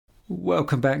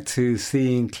Welcome back to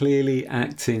Seeing Clearly,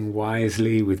 Acting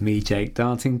Wisely with me, Jake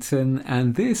Dartington,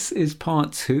 and this is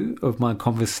part 2 of my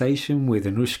conversation with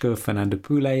Anushka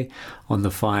Fernandopulle on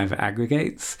the 5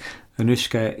 aggregates.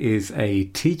 Anushka is a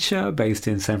teacher based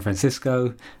in San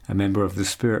Francisco, a member of the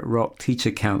Spirit Rock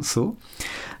Teacher Council.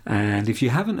 And if you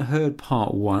haven't heard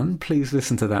part 1, please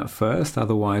listen to that first,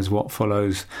 otherwise what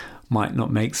follows might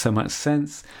not make so much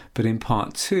sense. But in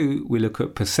part 2, we look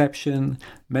at perception,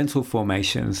 mental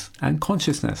formations, and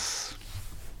consciousness.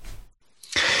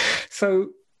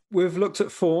 So we've looked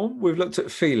at form, we've looked at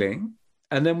feeling,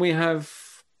 and then we have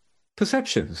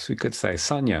perceptions, we could say,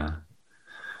 Sanya.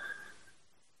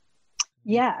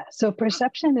 Yeah, so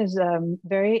perception is a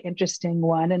very interesting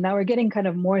one. And now we're getting kind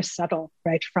of more subtle,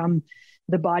 right? From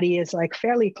the body is like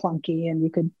fairly clunky, and you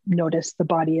could notice the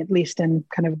body, at least in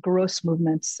kind of gross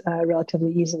movements,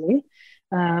 relatively easily.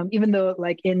 Even though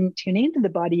like in tuning into the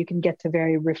body, you can get to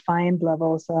very refined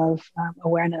levels of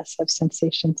awareness of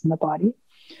sensations in the body.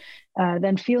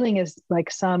 Then feeling is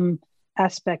like some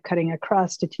aspect cutting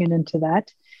across to tune into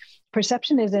that.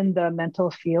 Perception is in the mental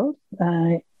field.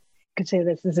 Could say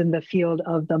this is in the field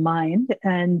of the mind,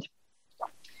 and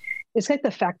it's like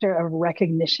the factor of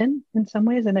recognition in some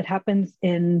ways, and it happens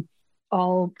in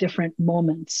all different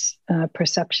moments,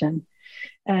 perception.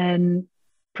 And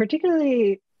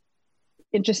particularly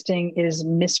interesting is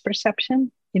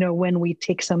misperception, when we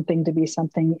take something to be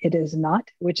something it is not,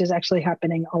 which is actually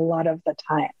happening a lot of the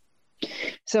time.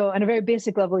 So on a very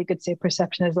basic level, you could say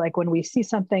perception is like when we see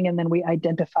something and then we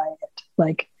identify it,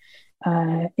 like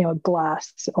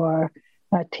glass or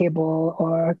a table,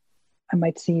 or I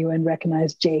might see you and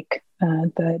recognize Jake,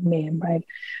 the name, right?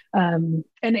 And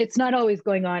it's not always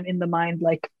going on in the mind,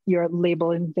 like you're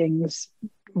labeling things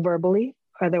verbally.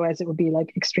 Otherwise, it would be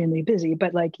like extremely busy.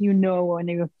 But like, when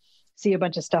you see a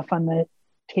bunch of stuff on the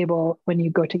table when you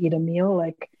go to eat a meal,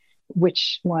 like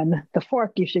which one the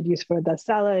fork you should use for the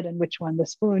salad and which one the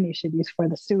spoon you should use for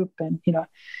the soup,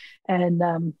 and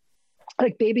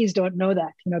like babies don't know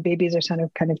that. Babies are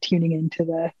kind of tuning into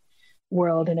the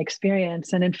world and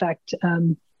experience. And in fact,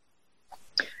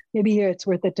 maybe here it's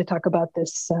worth it to talk about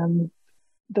this,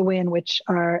 the way in which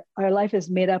our life is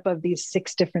made up of these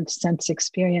 6 different sense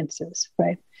experiences,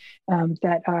 right?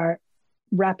 That are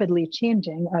rapidly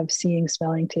changing, of seeing,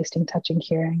 smelling, tasting, touching,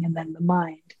 hearing, and then the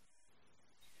mind.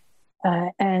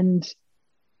 And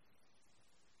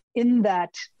in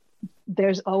that,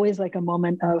 there's always like a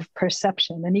moment of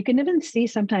perception. And you can even see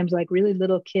sometimes like really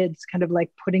little kids kind of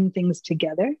like putting things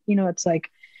together. It's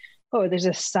like, oh, there's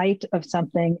a sight of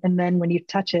something. And then when you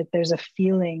touch it, there's a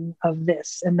feeling of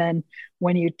this. And then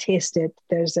when you taste it,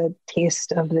 there's a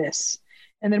taste of this.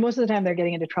 And then most of the time they're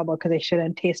getting into trouble because they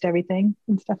shouldn't taste everything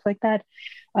and stuff like that.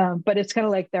 But it's kind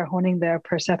of like they're honing their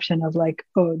perception of like,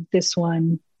 oh, this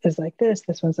one is like this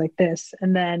one's like this.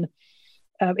 And then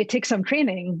it takes some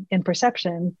training in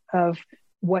perception of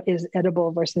what is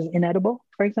edible versus inedible,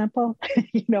 for example,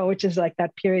 which is like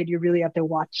that period you really have to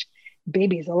watch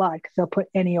babies a lot because they'll put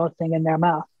any old thing in their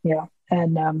mouth,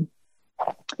 and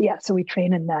so we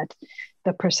train in that,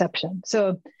 the perception.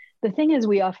 So the thing is,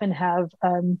 we often have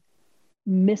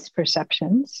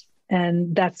misperceptions,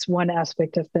 and that's one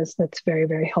aspect of this that's very,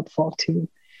 very helpful to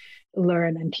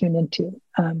learn and tune into.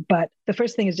 But the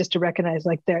first thing is just to recognize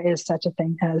like there is such a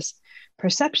thing as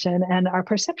perception, and our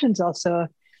perceptions also,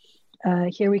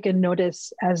 here we can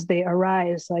notice as they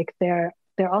arise, like they're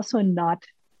also not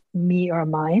me or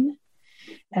mine,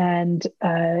 and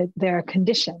they're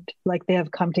conditioned, like they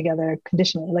have come together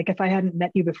conditionally. Like if I hadn't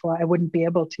met you before, I wouldn't be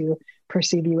able to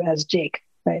perceive you as Jake,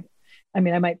 right? I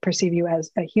mean, I might perceive you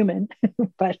as a human,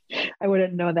 but I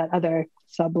wouldn't know that other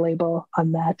sub-label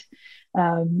on that.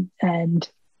 And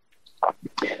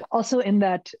also in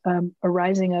that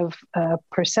arising of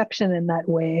perception in that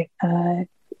way,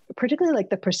 particularly like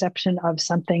the perception of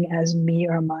something as me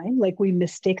or mine, like we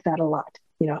mistake that a lot,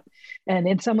 and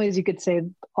in some ways you could say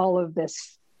all of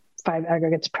this 5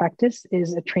 aggregates practice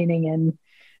is a training in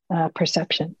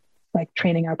perception, like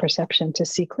training our perception to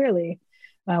see clearly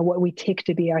what we take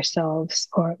to be ourselves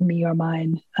or me or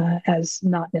mine as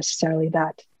not necessarily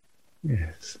that.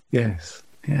 Yes.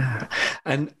 Yeah.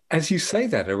 And as you say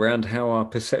that around how our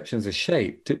perceptions are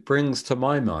shaped, it brings to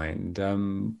my mind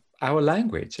our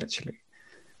language, actually,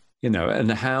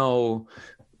 and how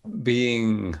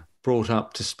being brought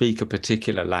up to speak a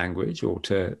particular language or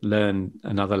to learn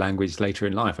another language later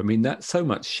in life. I mean, that so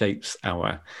much shapes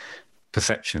our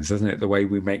perceptions, doesn't it? The way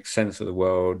we make sense of the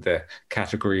world, the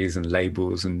categories and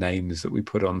labels and names that we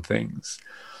put on things.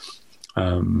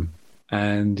 And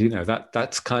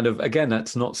that's kind of, again,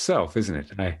 that's not self, isn't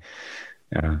it?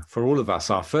 For all of us,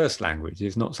 our first language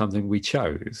is not something we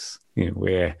chose.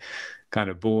 We're kind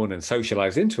of born and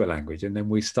socialized into a language, and then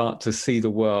we start to see the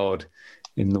world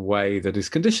in the way that is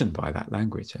conditioned by that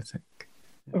language, I think.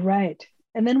 Right.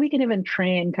 And then we can even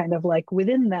train kind of like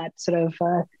within that sort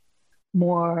of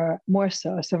more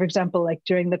so. So for example, like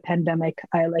during the pandemic,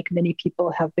 I, like many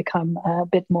people, have become a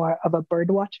bit more of a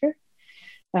bird watcher.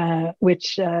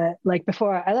 Which like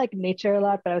before, I like nature a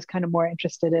lot, but I was kind of more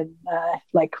interested in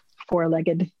like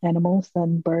four-legged animals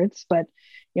than birds. But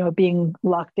being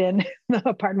locked in the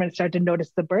apartment, I started to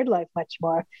notice the bird life much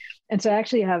more, and so I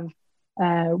actually have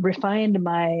refined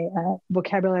my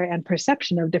vocabulary and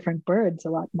perception of different birds a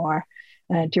lot more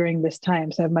during this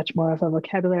time. So I have much more of a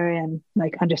vocabulary and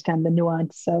like understand the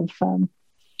nuance of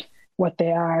what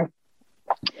they are.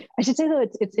 I should say, though,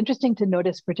 it's interesting to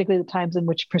notice, particularly the times in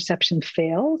which perception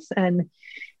fails. And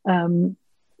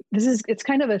it's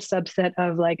kind of a subset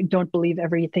of like, don't believe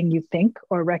everything you think,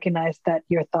 or recognize that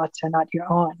your thoughts are not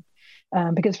your own.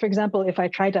 Because, for example, if I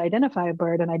try to identify a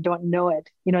bird and I don't know it,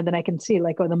 then I can see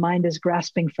like, oh, the mind is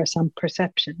grasping for some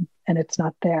perception and it's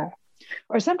not there.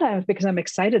 Or sometimes because I'm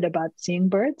excited about seeing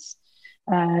birds,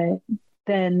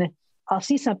 then I'll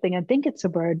see something and think it's a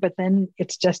bird, but then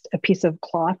it's just a piece of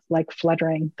cloth like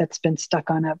fluttering that's been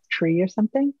stuck on a tree or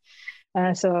something.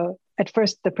 So at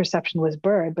first the perception was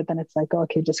bird, but then it's like, oh,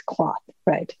 okay, just cloth,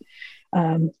 right?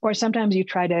 Or sometimes you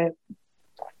try to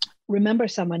remember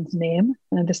someone's name,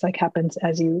 and this like happens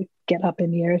as you get up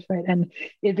in years, right? And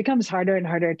it becomes harder and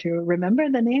harder to remember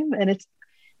the name, and it's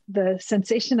the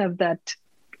sensation of that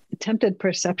attempted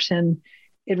perception.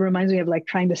 It reminds me of like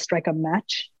trying to strike a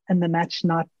match and the match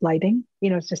not lighting.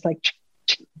 It's just like,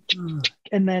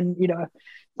 and then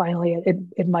finally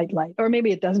it might light, or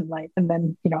maybe it doesn't light, and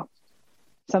then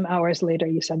some hours later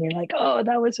you suddenly like, oh,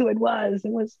 that was who it was.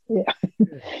 It was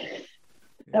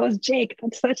that was Jake.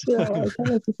 That's who it was. That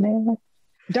was his name.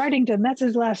 Dartington, that's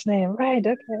his last name, right?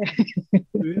 Okay.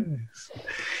 Yes.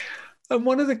 And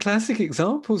one of the classic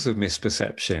examples of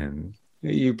misperception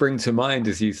you bring to mind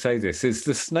as you say this is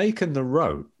the snake and the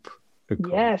rope.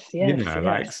 Yes.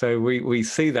 Like, so we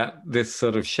see that this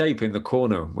sort of shape in the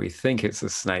corner, we think it's a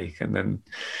snake, and then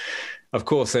of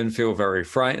course then feel very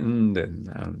frightened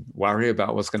and worry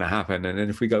about what's going to happen. And then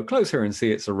if we go closer and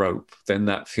see it's a rope, then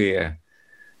that fear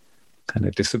kind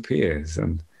of disappears.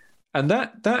 And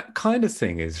that kind of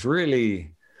thing is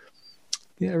really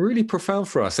profound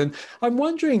for us. And I'm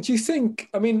wondering, do you think,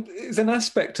 it's an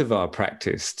aspect of our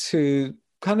practice to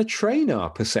kind of train our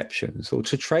perceptions, or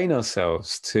to train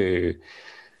ourselves to,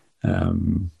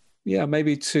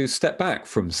 maybe to step back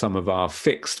from some of our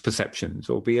fixed perceptions,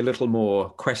 or be a little more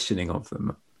questioning of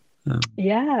them?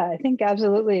 Yeah, I think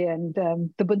absolutely. And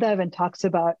the Buddha even talks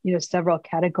about, several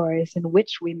categories in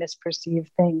which we misperceive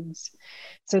things,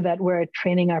 so that we're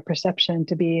training our perception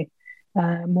to be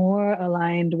more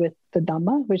aligned with the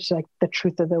Dhamma, which is like the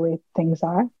truth of the way things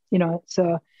are.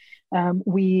 So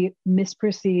we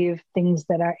misperceive things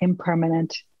that are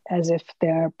impermanent as if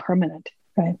they're permanent,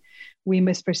 right? We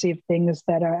misperceive things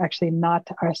that are actually not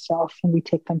ourself, and we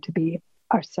take them to be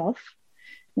ourself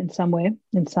in some way,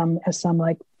 as some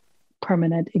like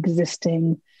permanent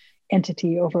existing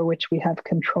entity over which we have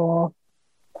control.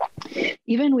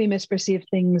 Even we misperceive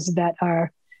things that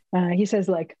are, he says,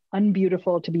 like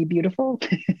unbeautiful to be beautiful,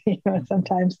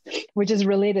 sometimes, which is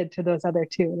related to those other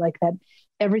two, like that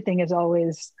everything is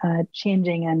always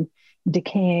changing and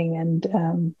decaying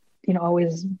and,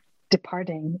 always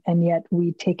departing. And yet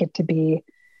we take it to be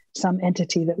some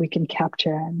entity that we can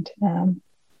capture and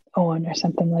own, or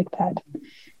something like that.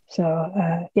 So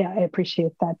I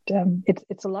appreciate that.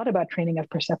 It's a lot about training of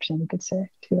perception, you could say,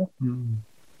 too.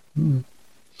 Mm-hmm.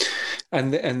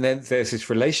 And then there's this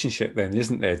relationship then,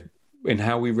 isn't there, in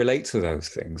how we relate to those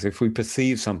things. If we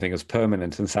perceive something as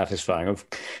permanent and satisfying,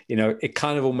 it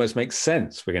kind of almost makes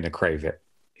sense we're going to crave it.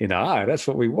 That's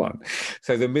what we want.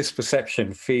 So the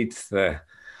misperception feeds the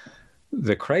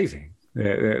craving.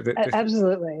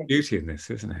 Absolutely. Beauty in this,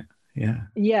 isn't it? Yeah.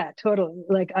 Yeah, totally.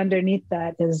 Like underneath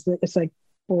that it's like,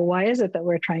 well, why is it that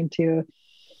we're trying to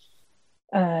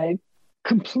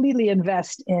completely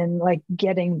invest in like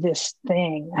getting this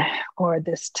thing or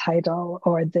this title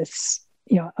or this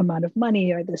amount of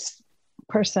money or this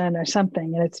person or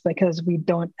something? And it's because we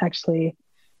don't actually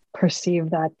perceive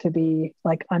that to be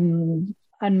like unownable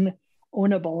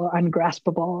or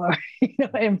ungraspable or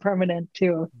impermanent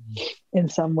too, in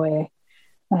some way.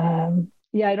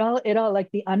 It all like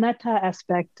the anatta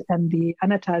aspect, and the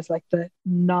anatta is like the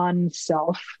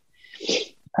non-self,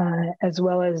 as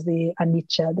well as the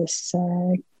anicca, this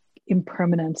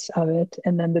impermanence of it,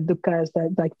 and then the dukkha is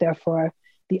that, like, therefore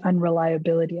the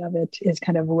unreliability of it is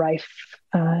kind of rife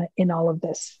in all of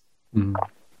this. Mm.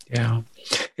 Yeah.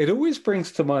 It always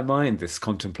brings to my mind this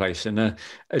contemplation,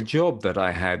 a job that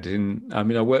I had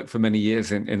I worked for many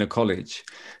years in a college.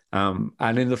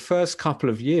 And in the first couple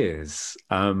of years,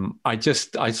 I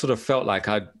sort of felt like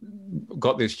I'd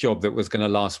got this job that was going to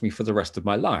last me for the rest of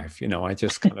my life. I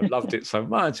just kind of loved it so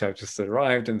much. I just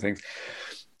arrived and things.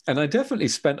 And I definitely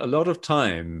spent a lot of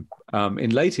time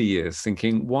in later years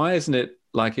thinking, why isn't it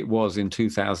like it was in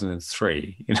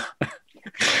 2003?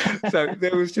 So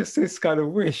there was just this kind of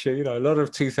wish, a lot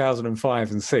of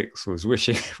 2005 and 6 was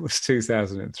wishing it was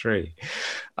 2003.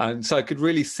 And so I could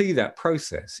really see that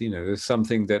process. There's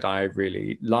something that I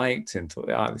really liked and thought,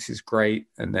 this is great.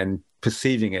 And then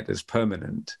perceiving it as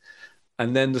permanent.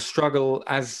 And then the struggle,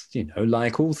 as,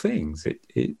 like all things,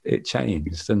 it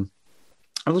changed. And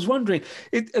I was wondering,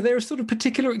 are there sort of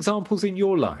particular examples in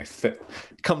your life that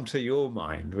come to your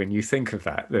mind when you think of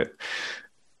that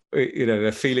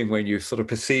the feeling when you sort of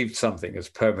perceived something as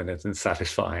permanent and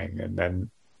satisfying, and then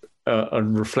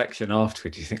on reflection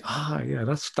afterwards, you think,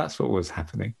 that's what was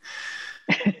happening.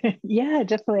 Yeah,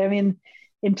 definitely. I mean,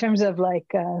 in terms of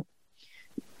like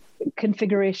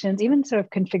configurations, even sort of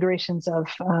configurations of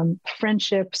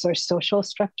friendships or social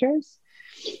structures.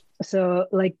 So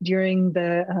like during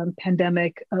the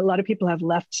pandemic, a lot of people have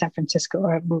left San Francisco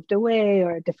or have moved away,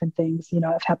 or different things,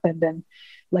 have happened and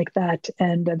like that.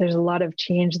 And there's a lot of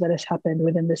change that has happened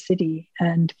within the city.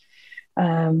 And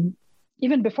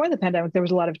even before the pandemic, there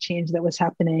was a lot of change that was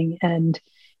happening, and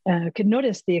could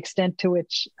notice the extent to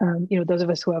which, those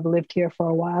of us who have lived here for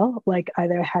a while, like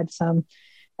either had some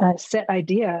set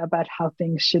idea about how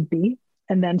things should be,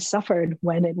 and then suffered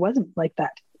when it wasn't like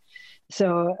that.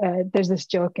 So there's this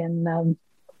joke in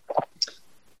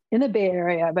the Bay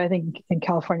Area, but I think in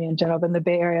California in general, but in the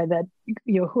Bay Area, that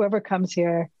whoever comes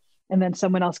here and then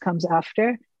someone else comes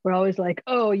after, we're always like,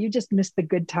 oh, you just missed the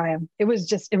good time. It was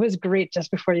great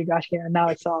just before you got here, and now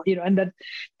it's all, and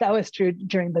that was true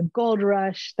during the gold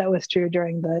rush. That was true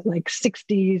during the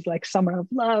 60s, like summer of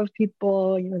love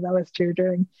people. That was true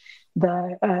during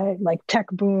the tech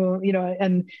boom,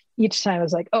 and each time I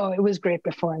was like, oh, it was great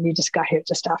before, and you just got here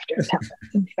just after it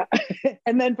happened.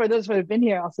 And then for those who have been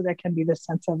here, also there can be this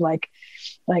sense of like,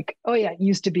 oh yeah, it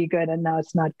used to be good and now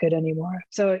it's not good anymore.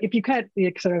 So if you can't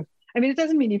it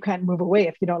doesn't mean you can't move away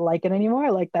if you don't like it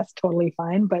anymore. Like that's totally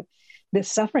fine. But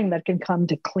this suffering that can come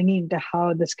to clinging to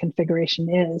how this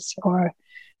configuration is, or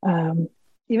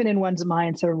even in one's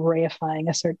mind, sort of reifying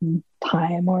a certain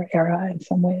time or era in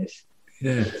some ways.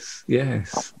 Yes.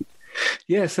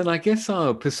 And I guess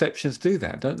our perceptions do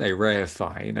that, don't they?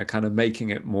 Reify, kind of making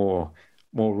it more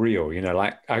real,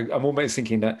 like I'm almost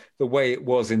thinking that the way it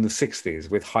was in the 60s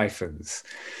with hyphens,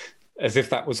 as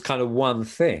if that was kind of one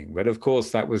thing. But of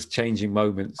course that was changing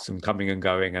moments and coming and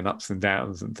going and ups and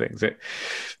downs and things.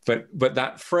 But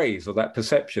that phrase or that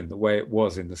perception, the way it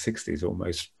was in the 60s,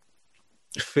 almost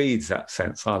feeds that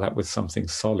sense, that was something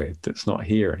solid that's not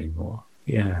here anymore.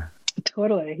 Yeah.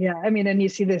 Totally. Yeah. I mean, and you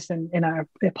see this in our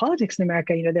politics in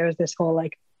America, there's this whole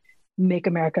make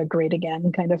America great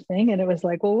again kind of thing. And it was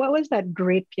like, well, what was that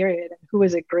great period? And who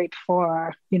was it great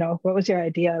for? What was your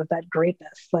idea of that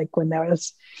greatness? Like when there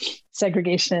was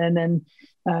segregation and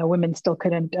women still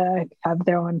couldn't have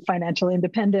their own financial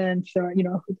independence, or,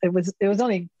 it was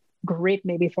only great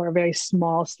maybe for a very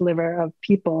small sliver of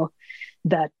people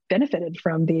that benefited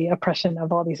from the oppression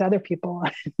of all these other people,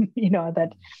 that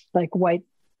like white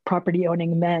property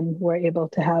owning men were able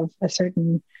to have a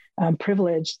certain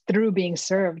privilege through being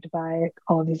served by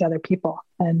all of these other people.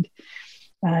 And,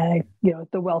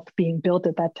 the wealth being built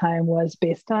at that time was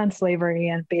based on slavery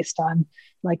and based on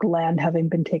land having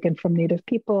been taken from Native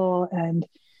people, and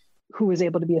who was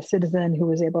able to be a citizen, who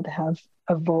was able to have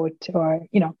a vote, or,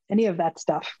 any of that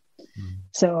stuff. Mm.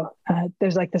 So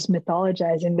there's this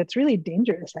mythologizing that's really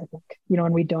dangerous, I think,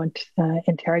 when we don't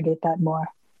interrogate that more.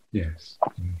 Yes.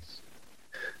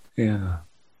 Yeah.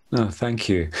 No, thank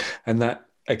you. And that,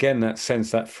 again, that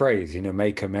sense, that phrase,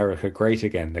 make America great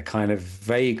again, the kind of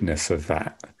vagueness of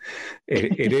that.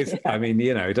 It is, yeah. I mean,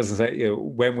 it doesn't say,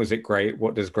 when was it great?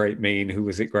 What does great mean? Who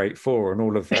was it great for? And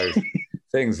all of those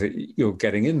things that you're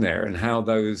getting in there, and how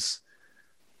those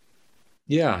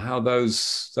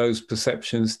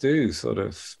perceptions do sort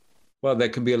of, well, there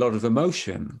can be a lot of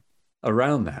emotion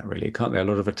around that, really, can't there? A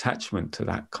lot of attachment to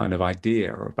that kind of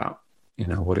idea about,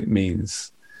 what it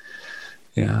means.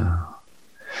 Yeah.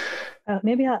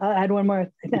 Maybe I'll add one more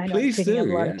thing. I know Please I'm taking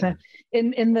do. up a lot of time.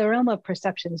 In the realm of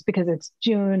perceptions, because it's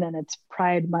June and it's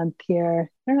Pride Month here.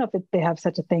 I don't know if they have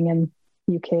such a thing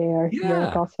UK or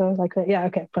Europe Yeah. also like that? Yeah,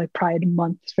 okay, like Pride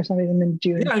Month for some reason in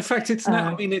June. Yeah, in fact, it's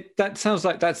now, I mean, that sounds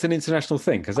like that's an international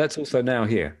thing because that's also now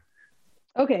here.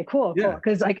 Okay, cool. Yeah.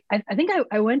 Because like I think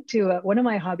I went to one of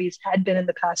my hobbies had been in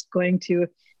the past going to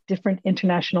different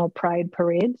international Pride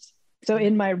parades. So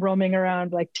in my roaming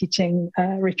around, like teaching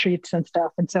retreats and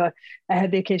stuff, and so I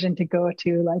had the occasion to go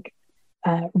to like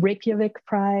Reykjavik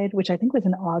Pride, which I think was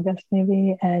in August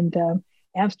maybe, and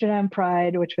Amsterdam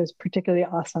Pride, which was particularly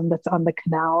awesome. That's on the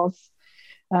canals.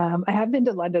 I have been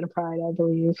to London Pride, I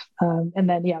believe, and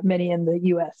then yeah, many in the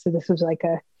U.S. So this was like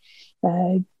a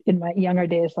in my younger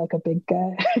days, like a big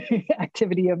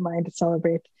activity of mine to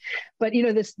celebrate. But you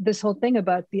know, this whole thing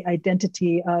about the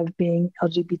identity of being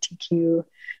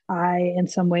LGBTQI in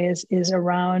some ways is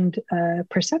around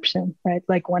perception, right?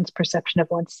 Like one's perception of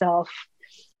oneself,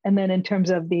 and then in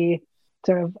terms of the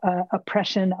sort of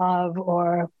oppression of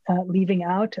or leaving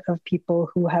out of people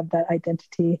who have that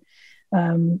identity.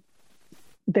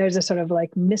 There's a sort of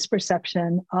like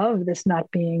misperception of this not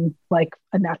being like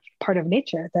a part of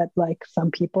nature, that like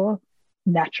some people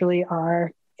naturally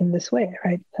are in this way,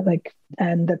 right? Like,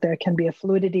 and that there can be a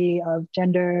fluidity of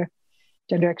gender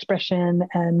expression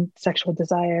and sexual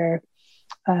desire.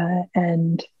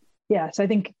 And yeah, so I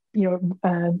think, you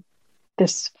know,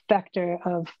 this factor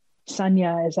of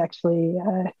Sanya is actually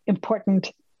an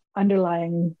important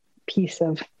underlying piece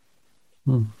of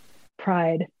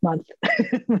Pride Month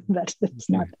that's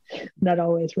not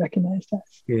always recognized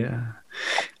as. Yeah.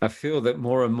 I feel that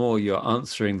more and more you're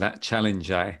answering that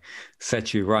challenge I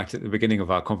set you right at the beginning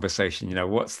of our conversation. You know,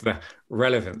 what's the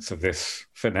relevance of this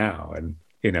for now? And,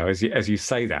 you know, as you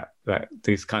say that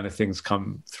these kind of things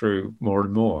come through more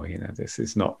and more. You know, this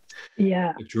is not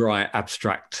a dry,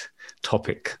 abstract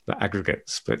topic that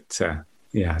aggregates, but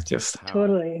just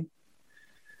totally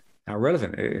how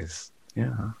relevant it is.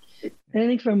 Yeah. And I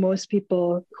think for most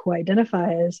people who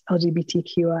identify as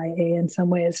LGBTQIA, in some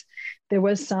ways, there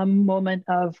was some moment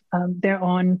of their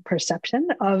own perception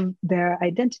of their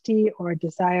identity or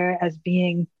desire as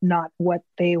being not what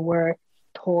they were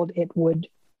told it would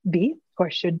be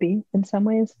or should be in some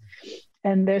ways.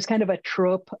 And there's kind of a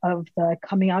trope of the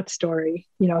coming out story,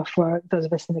 you know, for those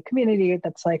of us in the community,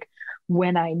 that's like,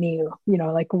 when I knew, you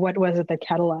know, like what was it that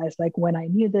catalyzed, like when I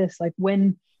knew this, like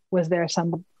when was there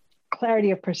some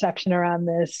clarity of perception around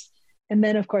this? And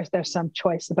then of course there's some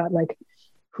choice about like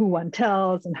who one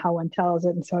tells and how one tells it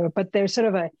and sort of, but there's sort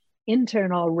of a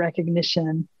internal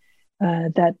recognition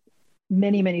that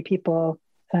many people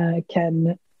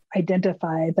can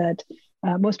identify that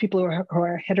most people who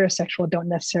are heterosexual don't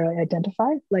necessarily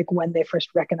identify like when they first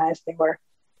recognized they were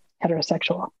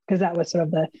heterosexual, because that was sort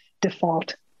of the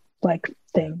default like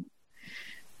thing.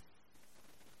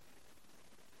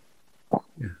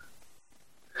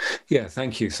 Yeah,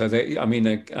 thank you. So,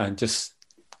 just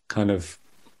kind of,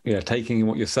 taking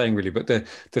what you're saying really, but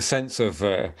the sense of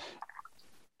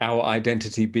our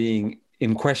identity being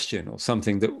in question or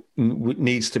something that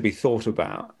needs to be thought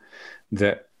about,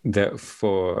 that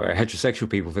for heterosexual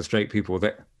people, for straight people,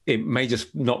 that it may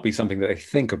just not be something that they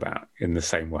think about in the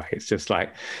same way. It's just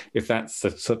like, if that's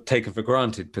the sort of taken for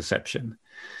granted perception,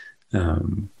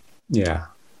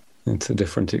 it's a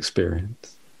different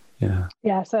experience.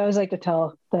 Yeah. So I always like to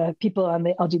tell the people on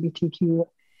the LGBTQ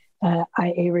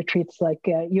IA retreats, like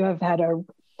you have had a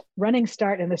running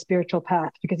start in the spiritual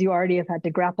path because you already have had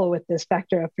to grapple with this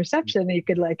factor of perception. You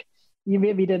could you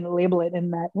maybe didn't label it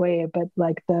in that way, but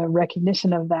like the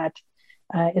recognition of that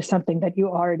is something that you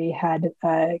already had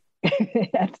at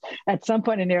some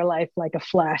point in your life, like a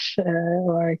flash,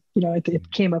 or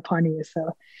it came upon you.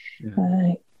 So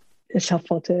it's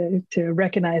helpful to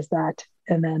recognize that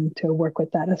and then to work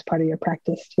with that as part of your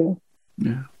practice too.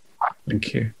 Yeah,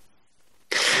 thank you.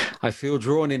 I feel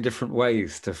drawn in different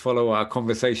ways to follow our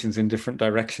conversations in different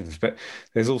directions, but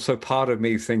there's also part of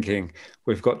me thinking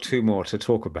we've got two more to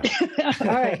talk about. All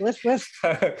right, let's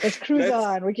cruise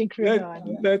on. We can cruise on.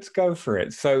 Yeah. Let's go for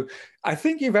it. So I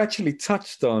think you've actually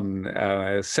touched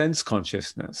on sense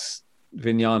consciousness,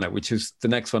 Vijnana, which is the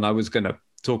next one I was going to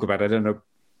talk about. I don't know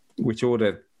which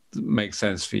order makes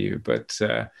sense for you, but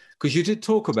because you did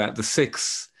talk about the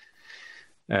 6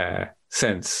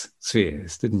 sense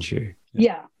spheres, didn't you?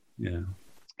 Yeah.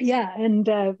 And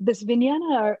this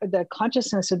Vijnana, or the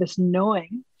consciousness, or this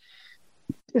knowing,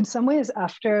 in some ways,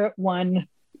 after one,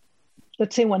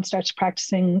 let's say one starts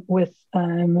practicing with,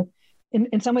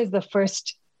 in some ways, the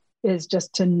first is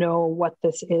just to know what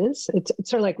this is. It's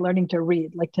sort of like learning to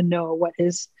read, like to know what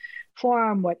is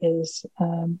form, what is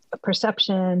a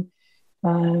perception,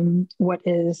 what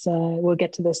is, we'll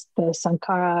get to this, the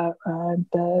sankhara,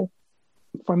 the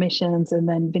formations, and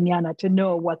then Vijnana, to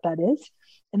know what that is.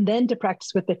 and then to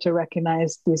practice with it, to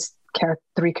recognize these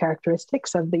three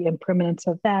characteristics of the impermanence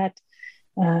of that,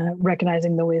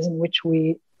 recognizing the ways in which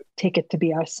we take it to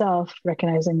be ourself,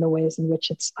 recognizing the ways in which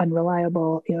it's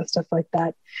unreliable, stuff like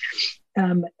that.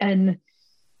 And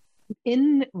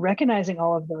in recognizing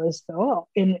all of those, though,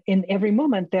 in every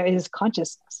moment there is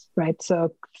consciousness, right?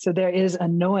 So there is a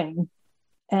knowing,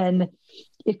 and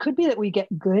it could be that we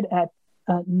get good at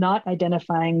not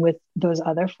identifying with those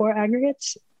other four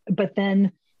aggregates, but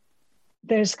then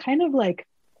there's kind of like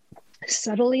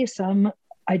subtly some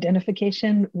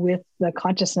identification with the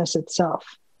consciousness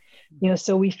itself.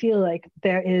 So we feel like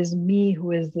there is me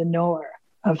who is the knower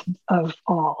of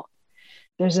all.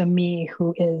 There's a me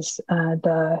who is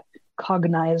the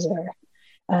cognizer.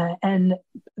 And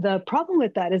the problem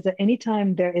with that is that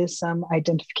anytime there is some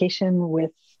identification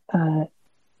with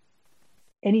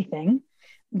anything,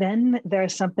 then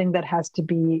there's something that has to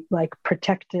be like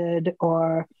protected,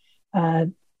 or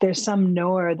there's some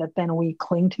knower that then we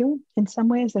cling to in some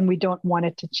ways, and we don't want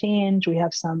it to change. We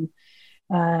have some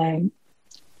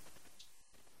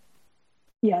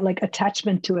like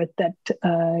attachment to it that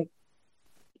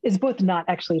is both not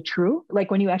actually true.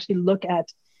 Like when you actually look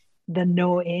at the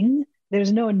knowing,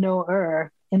 there's no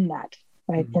knower in that,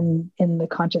 right? Mm-hmm. In the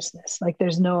consciousness, like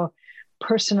there's no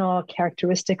personal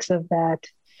characteristics of that.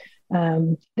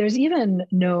 There's even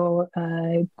no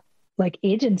like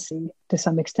agency to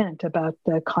some extent about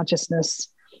the consciousness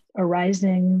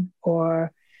arising,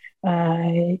 or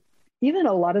even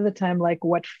a lot of the time, like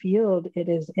what field it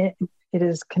is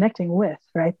connecting with,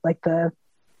 right? Like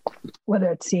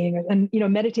whether it's seeing, and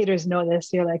meditators know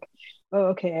this. You're like, oh,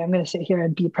 okay, I'm going to sit here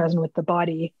and be present with the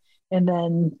body, and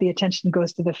then the attention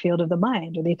goes to the field of the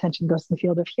mind, or the attention goes to the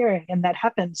field of hearing, and that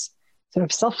happens sort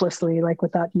of selflessly, like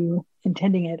without you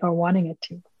intending it or wanting it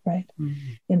to, right?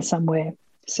 Mm-hmm. In some way.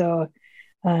 So,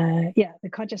 the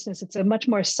consciousness, it's a much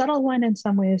more subtle one in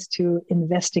some ways to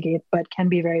investigate, but can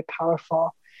be very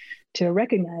powerful to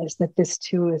recognize that this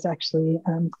too is actually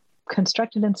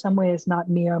constructed in some ways, not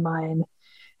me or mine,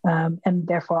 and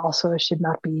therefore also should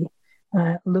not be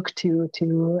looked to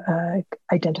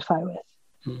identify with.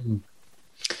 Mm-hmm.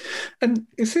 And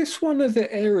is this one of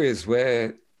the areas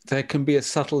where there can be a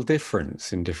subtle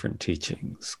difference in different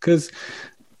teachings? Because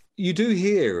you do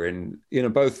hear in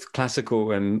both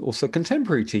classical and also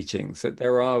contemporary teachings that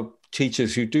there are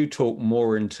teachers who do talk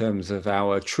more in terms of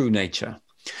our true nature,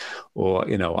 or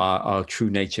our true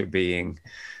nature being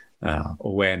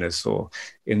awareness, or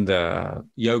in the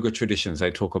yoga traditions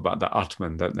they talk about the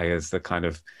Atman, don't they, as the kind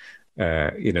of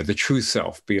the true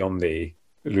self beyond the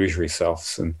illusory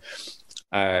selves,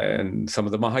 and some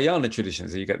of the Mahayana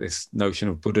traditions, you get this notion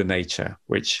of Buddha nature,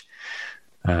 which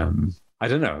I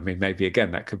don't know. I mean, maybe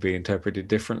again that could be interpreted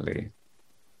differently.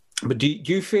 But do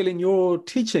you feel in your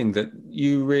teaching that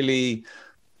you really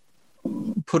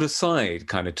put aside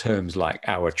kind of terms like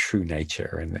our true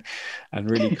nature and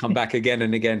really come back again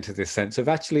and again to this sense of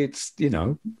actually it's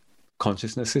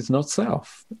consciousness is not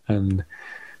self, and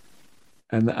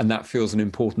that feels an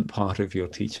important part of your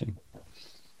teaching?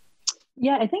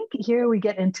 Yeah, I think here we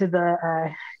get into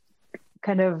the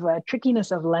kind of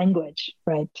trickiness of language,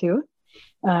 right, too.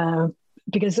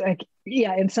 Because,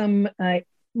 in some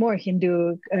more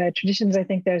Hindu traditions, I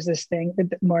think there's this thing, a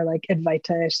bit more like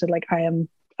Advaita, so like I am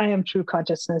true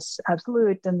consciousness,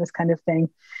 absolute, and this kind of thing.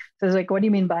 So it's like, what do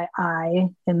you mean by I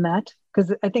in that?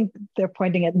 Because I think they're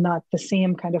pointing at not the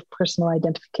same kind of personal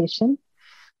identification.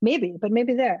 Maybe, but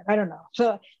maybe there, I don't know.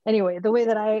 So anyway, the way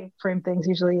that I frame things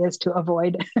usually is to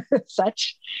avoid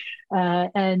such.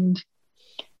 And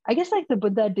I guess like the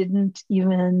Buddha didn't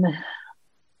even,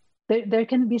 there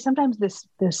can be sometimes this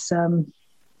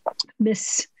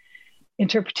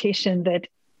misinterpretation that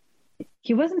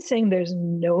he wasn't saying there's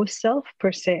no self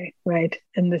per se, right?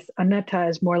 And this anatta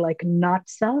is more like not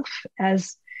self,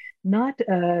 as not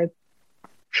a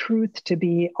truth to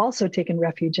be also taken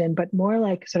refuge in, but more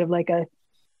like sort of like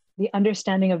the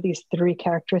understanding of these three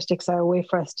characteristics are a way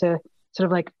for us to sort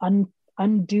of like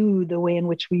undo the way in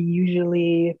which we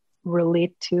usually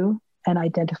relate to and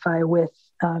identify with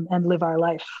and live our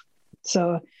life.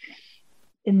 So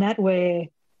in that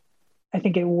way, I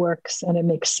think it works and it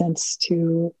makes sense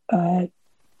to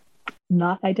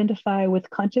not identify with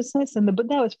consciousness. And the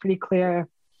Buddha was pretty clear,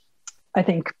 I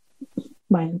think,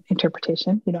 my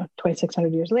interpretation,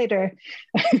 2,600 years later,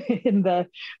 in the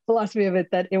philosophy of it,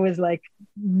 that it was like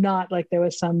not like there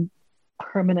was some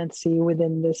permanency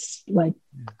within this like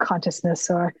consciousness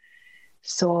or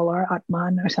soul or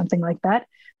Atman or something like that.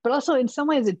 But also in some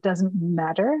ways it doesn't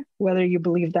matter whether you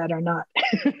believe that or not,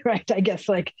 right? I guess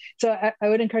like, so I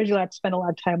would encourage you to spend a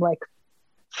lot of time like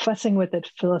fussing with it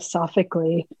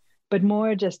philosophically but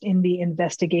more just in the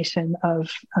investigation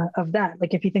of that.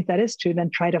 Like if you think that is true,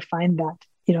 then try to find that,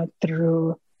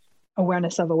 through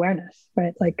awareness of awareness,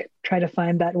 right? Like try to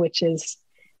find that which is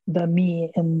the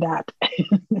me in that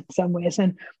in some ways.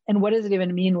 And what does it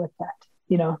even mean with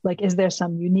that? Like, is there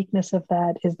some uniqueness of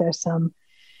that? Is there some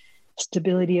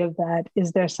stability of that?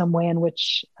 Is there some way in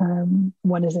which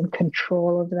one is in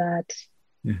control of that?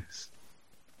 Yes.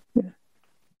 Yeah.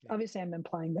 Obviously, I'm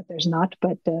implying that there's not,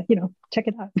 but check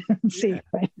it out and see.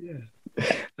 Right? Yeah.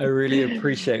 I really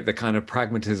appreciate the kind of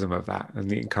pragmatism of that and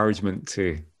the encouragement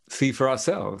to see for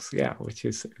ourselves. Yeah, which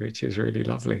is really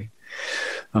lovely.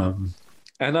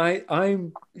 And I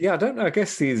don't know, I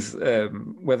guess these,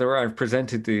 whether I've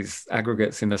presented these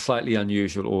aggregates in a slightly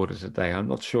unusual order today, I'm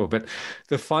not sure. But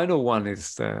the final one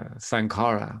is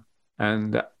Sankhara.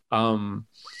 And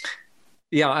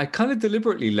I kind of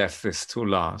deliberately left this till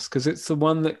last because it's the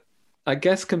one that I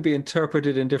guess can be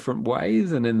interpreted in different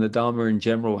ways, and in the Dharma in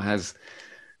general has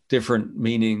different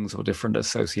meanings or different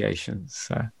associations.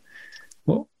 So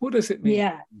what does it mean?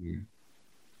 Yeah.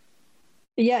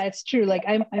 Yeah, it's true. Like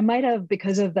I might have,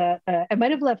 because of that, I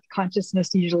might have left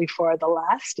consciousness usually for the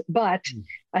last, but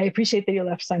I appreciate that you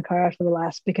left Sankhara for the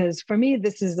last, because for me,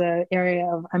 this is an area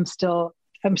of, I'm still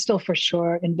for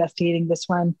sure investigating this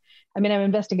one. I mean, I'm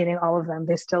investigating all of them.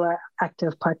 They still are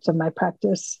active parts of my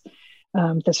practice.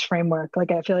 This framework,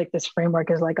 like I feel like this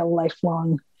framework is like a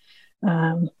lifelong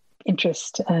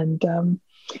interest. And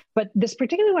but this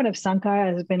particular one of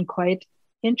Sankhara has been quite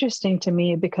interesting to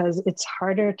me because it's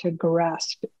harder to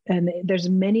grasp, and there's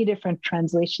many different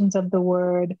translations of the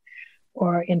word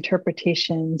or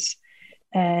interpretations,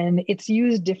 and it's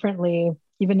used differently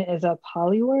even as a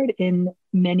Pali word in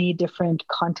many different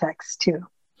contexts too.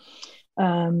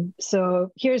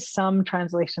 So here's some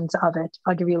translations of it.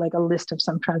 I'll give you like a list of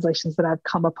some translations that I've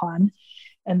come upon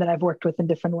and that I've worked with in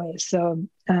different ways. So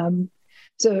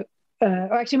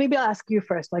or actually maybe I'll ask you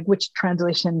first, like which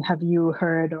translation have you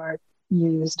heard or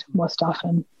used most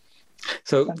often?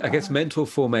 So I guess mental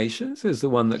formations is the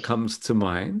one that comes to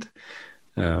mind.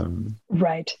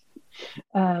 Right.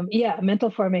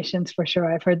 Mental formations for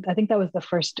sure. I think that was the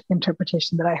first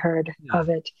interpretation that I heard of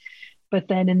it. But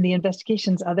then in the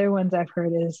investigations, other ones I've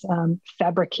heard is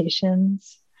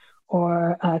fabrications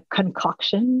or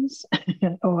concoctions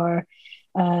or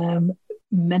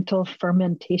mental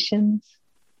fermentations,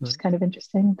 which is kind of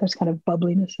interesting. There's kind of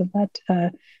bubbliness of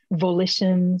that.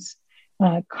 Volitions,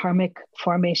 karmic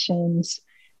formations,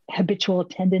 habitual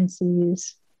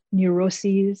tendencies,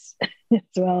 neuroses as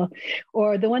well.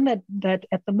 Or the one that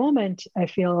at the moment I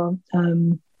feel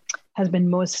has been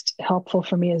most helpful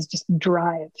for me is just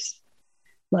drives,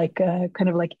 like kind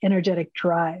of like energetic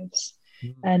drives.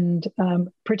 And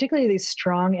particularly these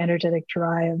strong energetic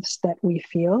drives that we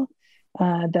feel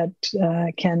that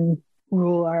can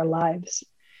rule our lives.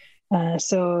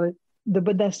 So the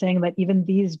Buddha is saying that even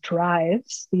these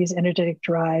drives, these energetic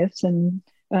drives, and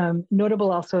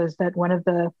notable also is that one of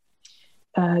the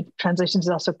translations is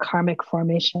also karmic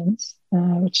formations,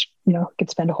 which, could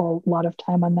spend a whole lot of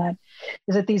time on that,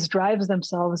 is that these drives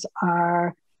themselves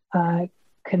are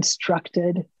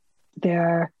constructed,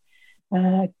 they're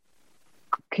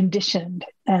conditioned,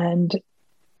 and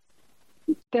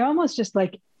they're almost just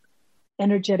like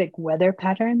energetic weather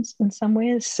patterns in some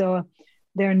ways. So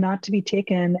they're not to be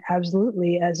taken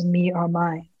absolutely as me or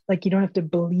mine. Like you don't have to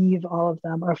believe all of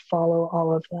them or follow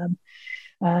all of them.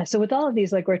 So with all of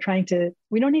these, like we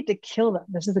don't need to kill them.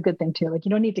 This is a good thing too. Like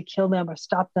you don't need to kill them or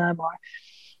stop them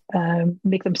or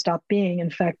make them stop being. In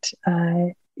fact,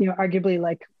 arguably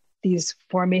like these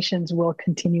formations will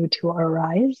continue to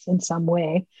arise in some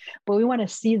way, but we want to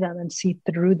see them and see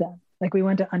through them. Like we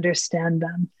want to understand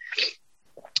them.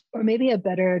 Or maybe a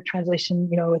better translation,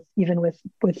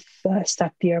 with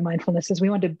Sakti or mindfulness, is we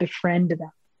want to befriend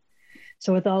them.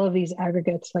 So with all of these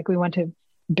aggregates, like we want to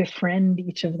befriend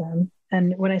each of them.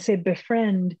 And when I say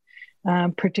befriend,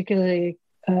 particularly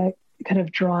kind of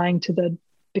drawing to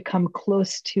become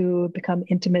close to, become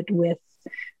intimate with,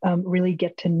 really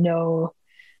get to know,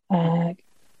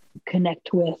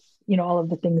 connect with, all of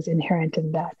the things inherent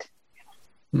in that.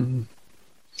 Mm-hmm.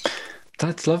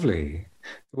 That's lovely.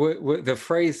 The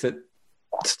phrase that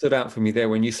stood out for me there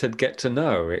when you said get to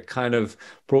know, it kind of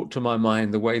brought to my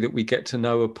mind the way that we get to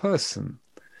know a person,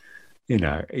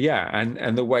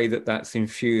 and the way that that's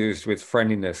infused with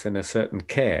friendliness and a certain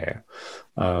care.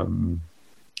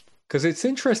 Because it's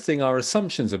interesting, our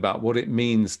assumptions about what it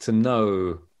means to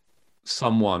know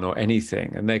someone or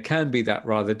anything, and there can be that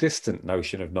rather distant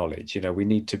notion of knowledge. We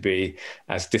need to be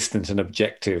as distant and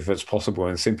objective as possible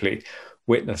and simply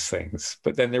witness things.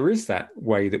 But then there is that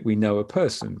way that we know a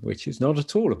person, which is not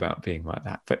at all about being like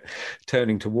that, but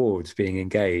turning towards, being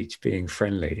engaged, being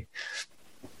friendly.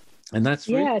 And that's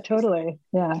really totally.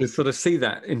 Yeah. to sort of see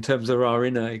that in terms of our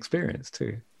inner experience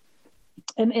too.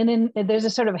 And there's a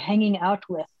sort of hanging out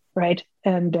with, right?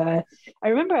 And I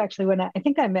remember actually when I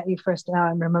think I met you first. Now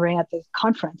I'm remembering at the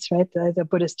conference, right? The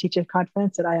Buddhist Teacher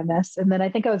Conference at IMS. And then I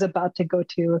think I was about to go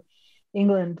to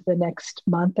England the next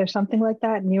month or something like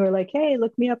that. And you were like, hey,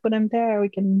 look me up when I'm there. We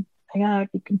can hang out.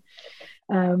 You can.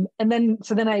 And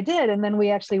then I did. And then we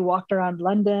actually walked around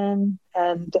London.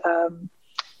 And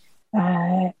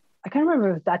I can't remember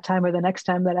if it was that time or the next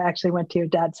time that I actually went to your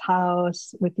dad's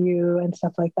house with you and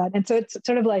stuff like that. And so it's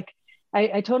sort of like,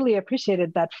 I totally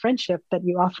appreciated that friendship that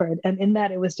you offered. And in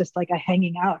that, it was just like a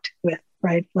hanging out with,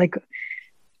 right? Like,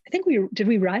 I think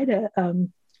we ride a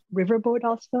riverboat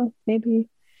also, maybe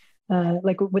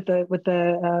like with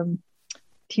the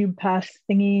tube pass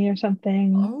thingy or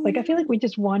something. Like, I feel like we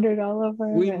just wandered all over.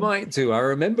 We might do. I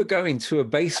remember going to a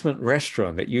basement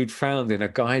restaurant that you'd found in a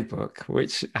guidebook,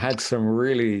 which had some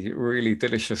really, really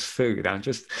delicious food. I'm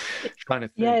just trying to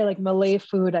think. Yeah, like Malay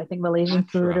food, I think Malaysian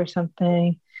food or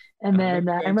something. And then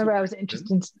I remember I was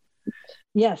interested in,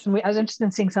 I was interested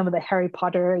in seeing some of the Harry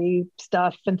Potter-y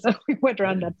stuff. And so we went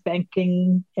around that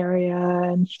banking area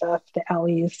and stuff, the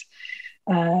alleys.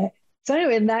 So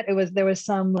anyway, in that, there was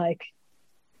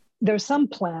some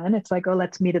plan. It's like, oh,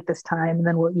 let's meet at this time and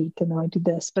then we'll eat and then we'll do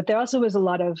this. But there also was a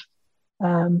lot of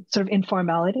sort of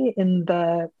informality in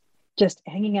the just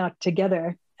hanging out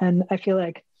together. And I feel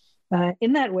like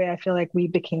in that way, I feel like we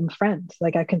became friends.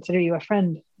 Like I consider you a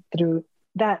friend through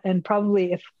that. And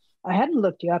probably if I hadn't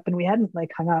looked you up and we hadn't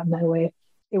like hung out in that way,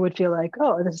 it would feel like,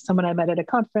 oh, this is someone I met at a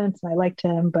conference and I liked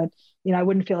him. But, I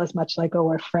wouldn't feel as much like, oh,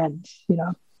 we're friends,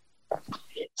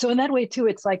 So in that way too,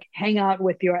 it's like hang out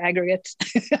with your aggregates,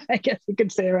 I guess you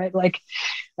could say, right? Like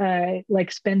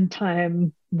spend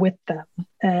time with them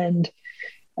and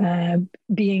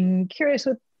being curious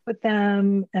with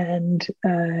them and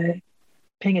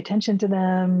paying attention to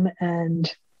them.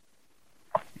 And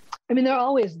I mean, they're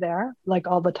always there, like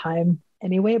all the time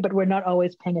anyway, but we're not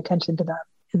always paying attention to them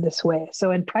in this way.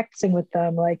 So in practicing with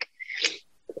them, like,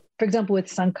 for example, with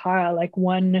Sankhara, like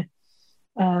one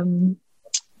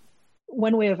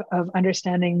way of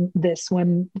understanding this,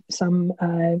 when some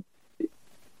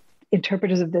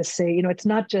interpreters of this say, it's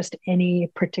not just any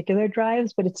particular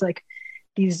drives, but it's like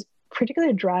these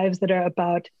particular drives that are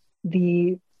about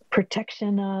the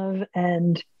protection of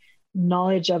and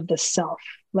knowledge of the self,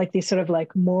 like these sort of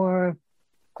like more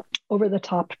over the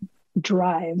top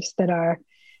drives that are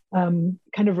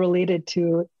kind of related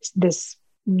to this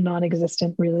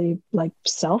non-existent, really like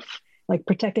self, like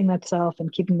protecting that self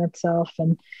and keeping that self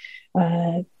and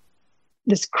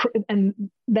and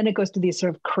then it goes to these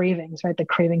sort of cravings, right? The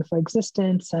craving for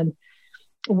existence. And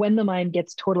when the mind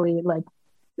gets totally like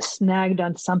snagged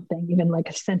on something, even like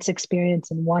a sense experience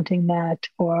and wanting that,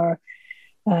 or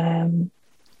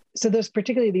so there's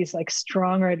particularly these like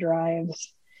stronger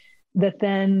drives that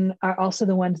then are also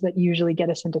the ones that usually get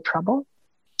us into trouble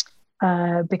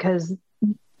because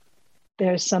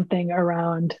there's something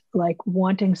around like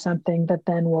wanting something that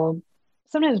then will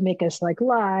sometimes make us like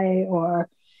lie or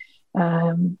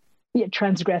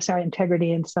transgress our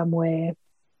integrity in some way.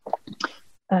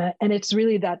 And it's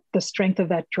really that the strength of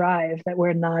that drive that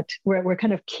we're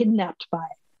kind of kidnapped by,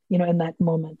 in that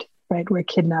moment, right? We're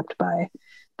kidnapped by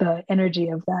the energy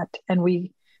of that. And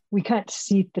we can't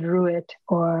see through it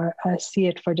or see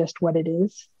it for just what it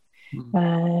is.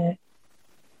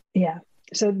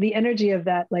 So the energy of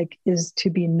that like is to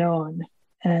be known.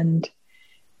 And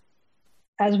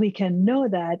as we can know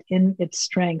that in its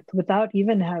strength without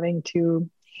even having to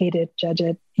hate it, judge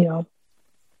it,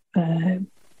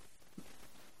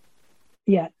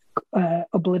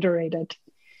 obliterate it,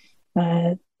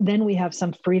 then we have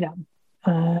some freedom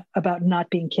about not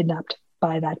being kidnapped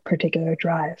by that particular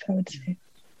drive, I would say.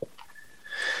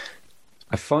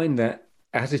 I find that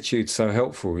attitude so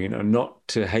helpful, not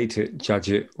to hate it,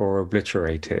 judge it, or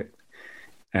obliterate it.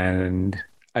 And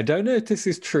I don't know if this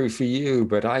is true for you,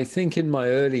 but I think in my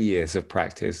early years of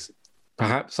practice,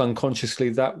 perhaps unconsciously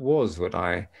that was what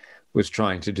I was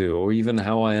trying to do, or even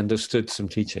how I understood some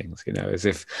teachings, as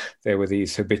if there were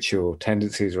these habitual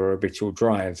tendencies or habitual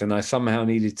drives, and I somehow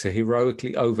needed to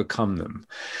heroically overcome them,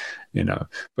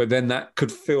 But then that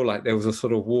could feel like there was a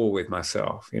sort of war with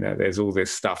myself, there's all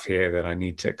this stuff here that I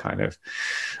need to kind of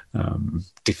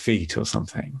defeat or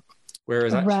something.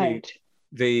 Whereas actually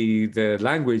the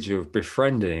language of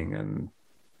befriending and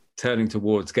turning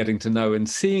towards getting to know and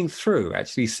seeing through,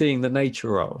 actually seeing the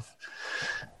nature of.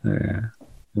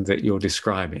 that you're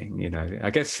describing. You know, I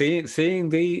guess seeing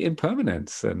the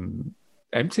impermanence and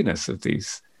emptiness of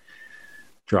these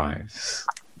drives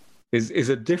is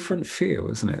a different feel,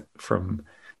 isn't it, from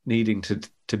needing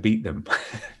to beat them?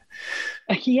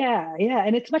 Yeah,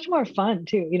 and it's much more fun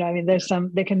too. You know, I mean, there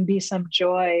can be some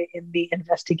joy in the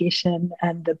investigation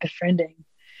and the befriending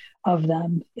of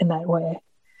them in that way.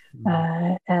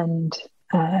 And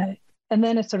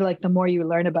then it's sort of like the more you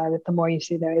learn about it, the more you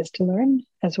see there is to learn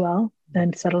as well,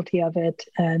 and subtlety of it,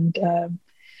 and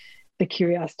the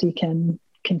curiosity can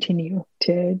continue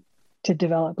to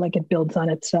develop, like it builds on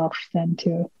itself then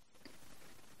too.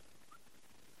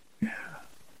 Yeah.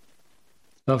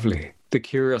 Lovely. The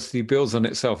curiosity builds on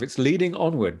itself. It's leading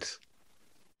onwards.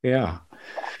 Yeah.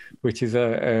 Which is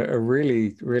a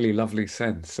really, really lovely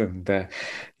sense. And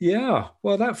yeah,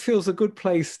 well, that feels a good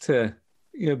place to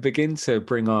begin to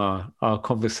bring our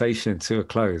conversation to a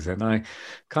close. And I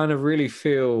kind of really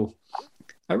feel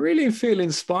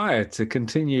inspired to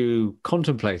continue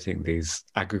contemplating these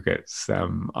aggregates.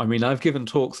 I mean, I've given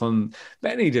talks on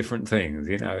many different things,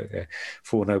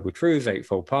 Four Noble Truths,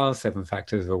 Eightfold Path, Seven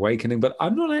Factors of Awakening, but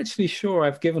I'm not actually sure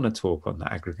I've given a talk on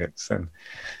the aggregates. And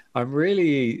I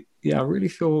really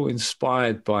feel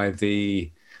inspired by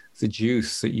the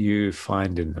juice that you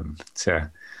find in them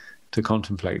to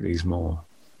contemplate these more.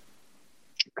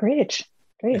 Great.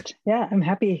 Yeah, I'm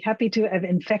happy to have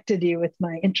infected you with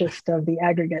my interest of the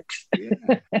aggregates.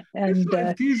 Yeah.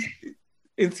 And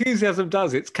enthusiasm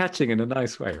does, it's catching in a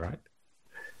nice way, right?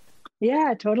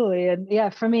 Yeah, totally. And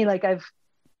yeah, for me, like I've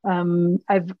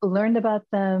learned about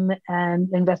them and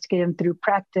investigated them through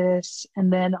practice,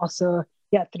 and then also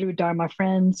through Dharma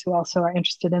friends who also are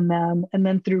interested in them, and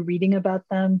then through reading about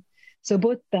them. So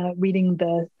both reading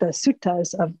the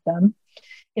suttas of them,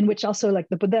 in which also like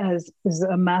the Buddha is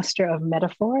a master of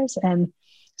metaphors. And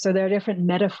so there are different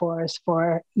metaphors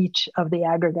for each of the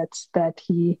aggregates that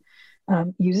he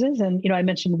uses. And, I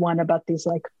mentioned one about these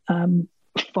like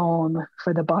foam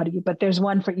for the body, but there's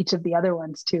one for each of the other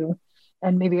ones too.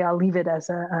 And maybe I'll leave it as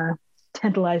a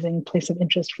tantalizing place of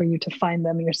interest for you to find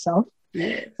them yourself,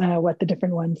 what the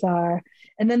different ones are.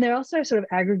 And then there are also sort of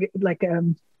aggregate, like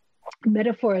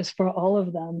metaphors for all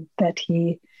of them that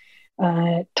he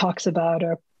talks about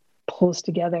or pulls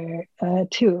together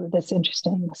too. That's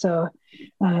interesting. So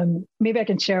maybe I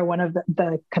can share one of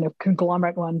the kind of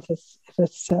conglomerate ones.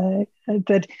 So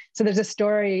there's a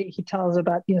story he tells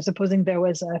about, supposing there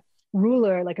was a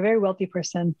ruler, like a very wealthy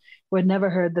person, who had never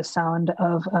heard the sound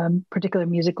of a particular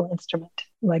musical instrument.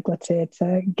 Like, let's say it's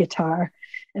a guitar,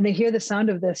 and they hear the sound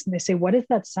of this and they say, "What is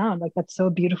that sound? Like, that's so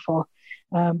beautiful.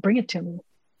 Bring it to me."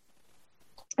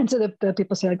 And so the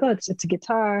people say, like, "Oh, it's a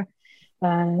guitar.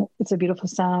 It's a beautiful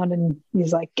sound." And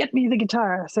he's like, "Get me the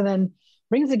guitar." So then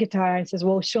brings the guitar and says,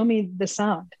 "Well, show me the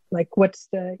sound. Like, what's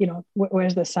the,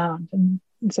 where's the sound?" And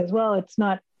he says, "Well, it's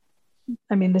not,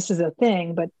 I mean, this is a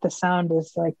thing, but the sound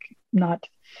is like not."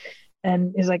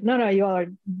 And he's like, no, you all are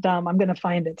dumb. I'm going to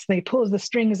find it. So he pulls the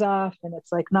strings off, and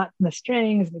it's like not in the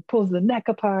strings. And he pulls the neck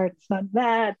apart. It's not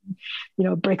that,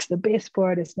 breaks the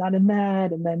baseboard. It's not in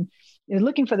that. And then he's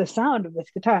looking for the sound of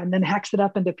this guitar, and then hacks it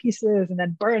up into pieces, and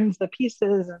then burns the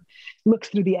pieces and looks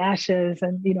through the ashes.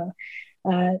 And,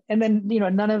 and then,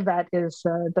 none of that is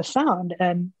the sound.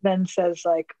 And then says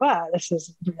like, wow, this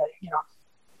is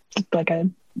really, like I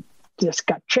just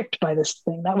got tricked by this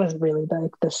thing. That wasn't really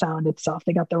the sound itself.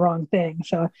 They got the wrong thing.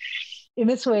 So in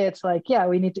this way, it's like,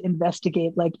 we need to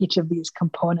investigate like each of these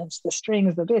components, the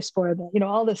strings, the baseboard,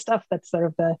 all this stuff that's sort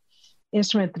of the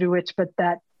instrument through which, but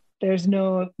that there's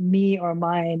no me or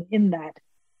mine in that.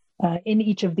 In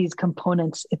each of these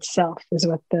components itself is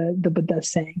what the Buddha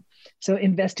is saying. So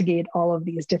investigate all of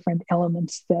these different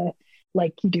elements,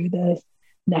 like you do the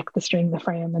neck, the string, the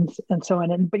frame, and so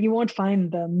on. But you won't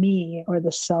find the me or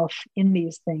the self in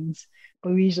these things,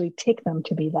 but we usually take them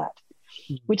to be that.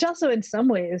 Mm-hmm. Which also in some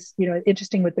ways,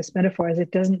 interesting with this metaphor is it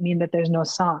doesn't mean that there's no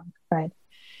song, right?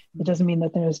 It doesn't mean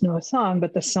that there's no song,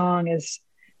 but the song is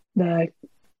the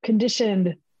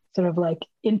conditioned sort of like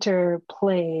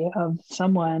interplay of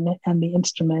someone and the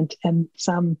instrument, and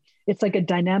it's like a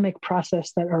dynamic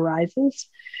process that arises,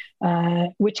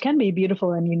 which can be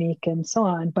beautiful and unique and so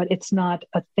on, but it's not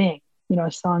a thing. A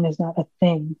song is not a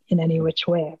thing in any which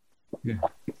way. Yeah.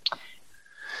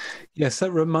 Yes,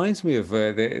 that reminds me of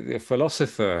the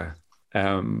philosopher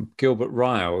Gilbert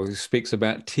Ryle, who speaks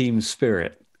about team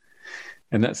spirit.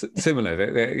 And that's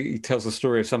similar. He tells the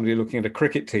story of somebody looking at a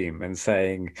cricket team and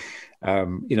saying,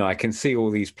 I can see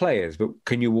all these players, but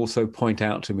can you also point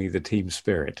out to me the team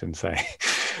spirit and say,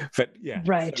 but yeah,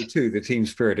 right. So too, the team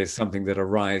spirit is something that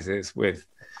arises with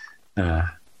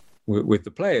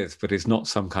the players, but is not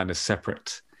some kind of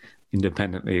separate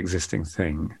independently existing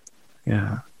thing.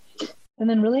 Yeah. And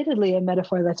then relatedly, a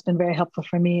metaphor that's been very helpful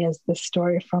for me is this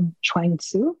story from Chuang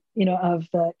Tzu, of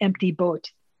the empty boat.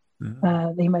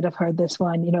 You might have heard this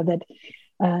one, that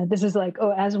this is like,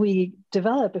 as we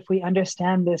develop, if we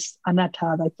understand this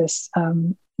anatta, like this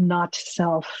not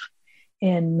self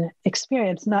in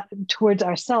experience, not towards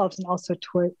ourselves and also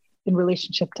in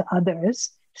relationship to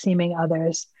others, seeming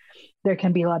others, there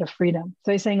can be a lot of freedom.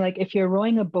 So he's saying, like, if you're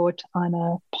rowing a boat on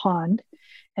a pond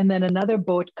and then another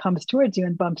boat comes towards you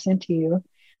and bumps into you,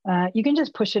 you can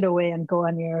just push it away and go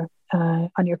on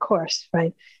your course,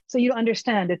 right? So you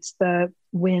understand it's the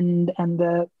wind and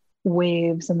the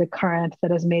waves and the current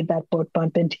that has made that boat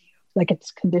bump into you, like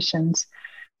it's conditions.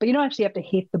 But you don't actually have to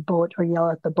hate the boat or yell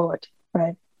at the boat,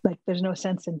 right? Like there's no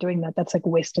sense in doing that. That's like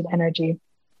wasted energy.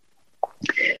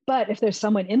 But if there's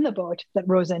someone in the boat that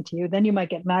rows into you, then you might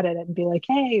get mad at it and be like,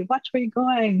 hey, watch where you're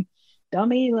going,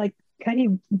 dummy, like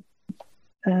kind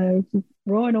of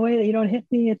rowing away that you don't hit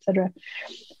me, etc.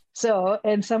 So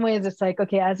in some ways it's like,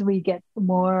 okay, as we get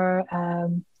more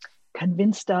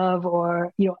convinced of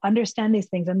or understand these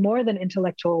things in more than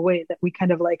intellectual way, that we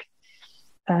kind of like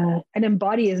and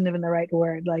embody isn't even the right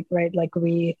word, like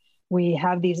we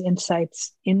have these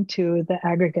insights into the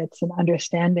aggregates and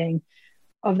understanding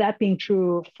of that being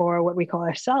true for what we call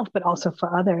ourselves, but also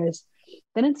for others,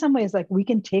 then in some ways, like we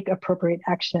can take appropriate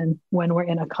action when we're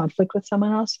in a conflict with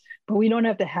someone else, but we don't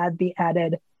have to have the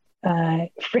added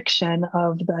friction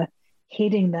of the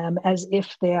hating them as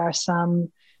if they are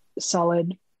some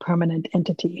solid, permanent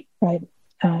entity, right?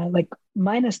 Like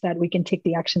minus that, we can take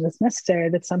the action that's necessary.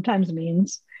 That sometimes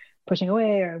means pushing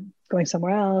away or going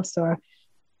somewhere else, or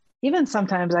even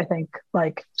sometimes I think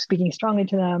like speaking strongly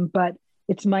to them, but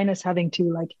it's minus having to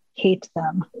like hate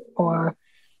them, or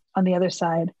on the other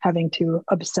side, having to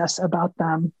obsess about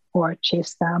them or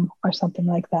chase them or something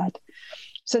like that.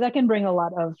 So that can bring a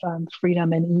lot of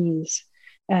freedom and ease.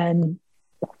 And,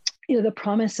 the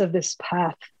promise of this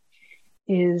path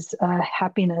is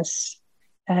happiness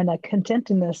and a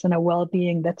contentedness and a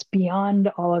well-being that's beyond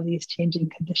all of these changing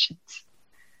conditions.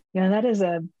 That is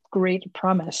a great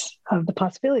promise of the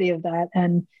possibility of that.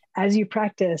 And as you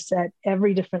practice at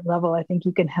every different level, I think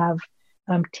you can have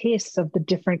tastes of the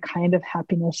different kind of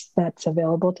happiness that's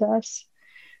available to us.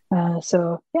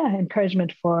 So yeah,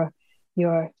 encouragement for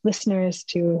your listeners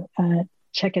to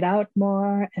check it out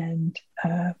more and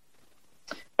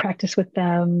practice with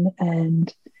them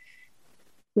and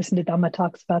listen to Dhamma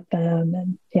talks about them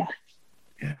and yeah,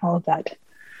 all of that.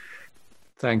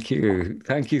 Thank you.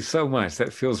 Thank you so much.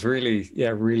 That feels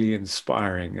really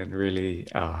inspiring and really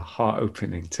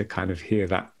heart-opening to kind of hear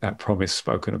that promise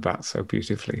spoken about so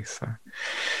beautifully. So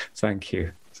thank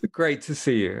you. It's great to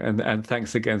see you. And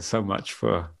thanks again so much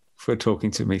for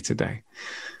talking to me today.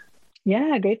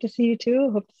 Yeah, great to see you too.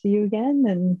 Hope to see you again.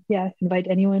 And yeah, invite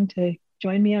anyone to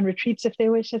join me on retreats if they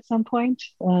wish at some point.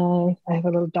 I have a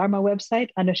little Dharma website,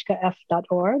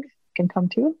 anushkaf.org. You can come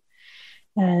to.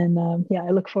 And I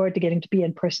look forward to getting to be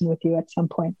in person with you at some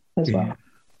point as well.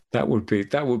 That would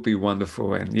be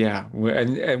wonderful. And yeah,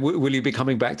 and will you be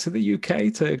coming back to the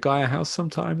UK to Gaia House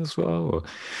sometime as well? Or?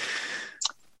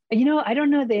 I don't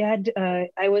know. They had.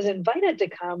 I was invited to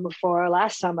come for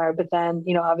last summer, but then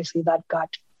obviously that got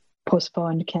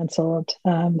postponed, canceled.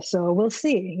 So we'll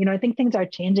see. I think things are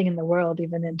changing in the world,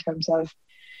 even in terms of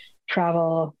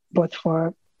travel, both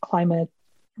for climate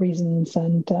reasons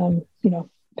and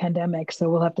pandemic. So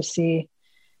we'll have to see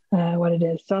what it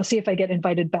is. So I'll see if I get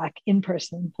invited back in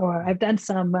person, or I've done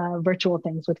some virtual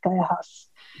things with Gaia House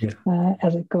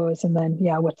as it goes. And then,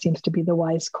 what seems to be the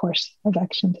wise course of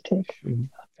action to take.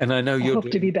 And I know I hope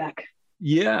to be back.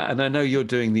 Yeah. And I know you're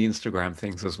doing the Instagram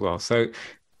things as well. So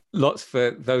lots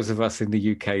for those of us in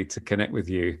the UK to connect with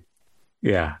you.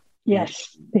 Yeah.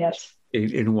 Yes.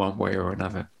 In one way or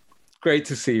another. Great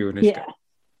to see you, Anushka. Yeah.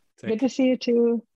 Good to see you too.